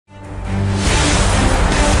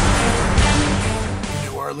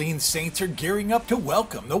Orleans Saints are gearing up to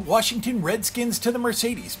welcome the Washington Redskins to the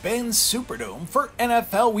Mercedes-Benz Superdome for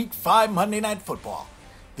NFL Week 5 Monday Night Football.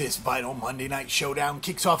 This vital Monday night showdown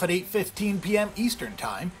kicks off at 8:15 p.m. Eastern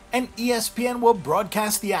Time, and ESPN will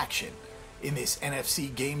broadcast the action. In this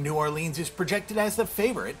NFC game, New Orleans is projected as the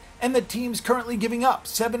favorite, and the team's currently giving up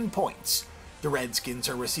 7 points. The Redskins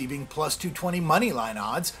are receiving plus 220 moneyline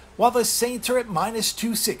odds, while the Saints are at minus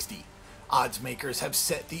 260. Oddsmakers have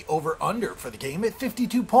set the over-under for the game at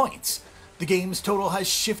 52 points. The game's total has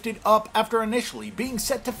shifted up after initially being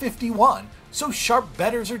set to 51, so sharp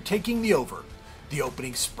bettors are taking the over. The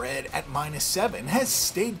opening spread at minus 7 has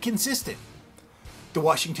stayed consistent. The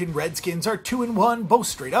Washington Redskins are 2-1 both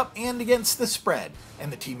straight up and against the spread,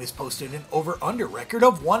 and the team has posted an over-under record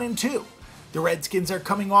of 1-2. The Redskins are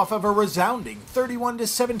coming off of a resounding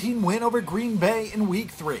 31-17 win over Green Bay in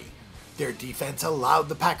Week 3. Their defense allowed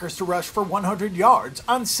the Packers to rush for 100 yards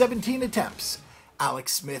on 17 attempts.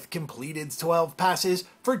 Alex Smith completed 12 passes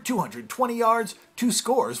for 220 yards, 2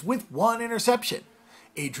 scores with 1 interception.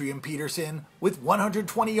 Adrian Peterson, with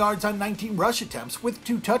 120 yards on 19 rush attempts with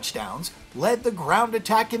 2 touchdowns, led the ground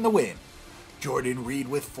attack in the win. Jordan Reed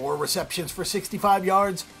with 4 receptions for 65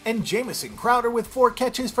 yards, and Jamison Crowder with 4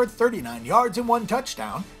 catches for 39 yards and 1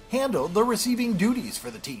 touchdown handled the receiving duties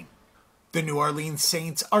for the team. The New Orleans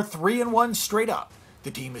Saints are 3-1 straight up.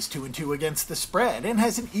 The team is 2-2 against the spread and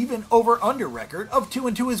has an even over-under record of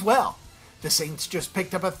 2-2 as well. The Saints just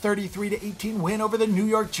picked up a 33-18 win over the New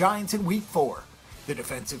York Giants in Week 4. The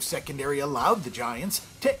defensive secondary allowed the Giants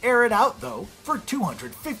to air it out, though, for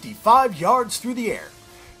 255 yards through the air.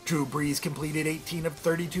 Drew Brees completed 18 of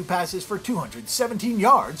 32 passes for 217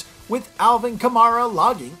 yards, with Alvin Kamara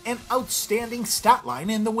logging an outstanding stat line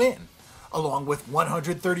in the win. Along with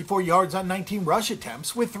 134 yards on 19 rush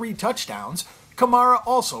attempts with 3 touchdowns, Kamara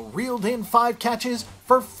also reeled in 5 catches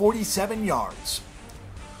for 47 yards.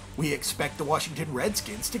 We expect the Washington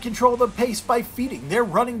Redskins to control the pace by feeding their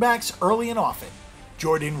running backs early and often.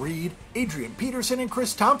 Jordan Reed, Adrian Peterson, and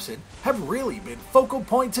Chris Thompson have really been focal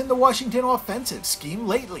points in the Washington offensive scheme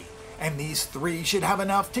lately, and these 3 should have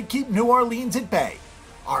enough to keep New Orleans at bay.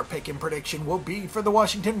 Our pick and prediction will be for the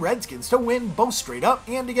Washington Redskins to win both straight up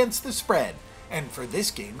and against the spread, and for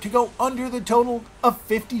this game to go under the total of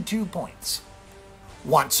 52 points.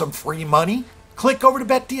 Want some free money? Click over to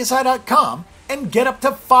BetDSI.eu and get up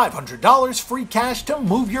to $500 free cash to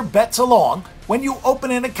move your bets along when you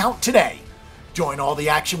open an account today. Join all the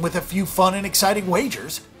action with a few fun and exciting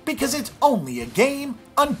wagers, because it's only a game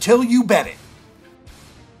until you bet it.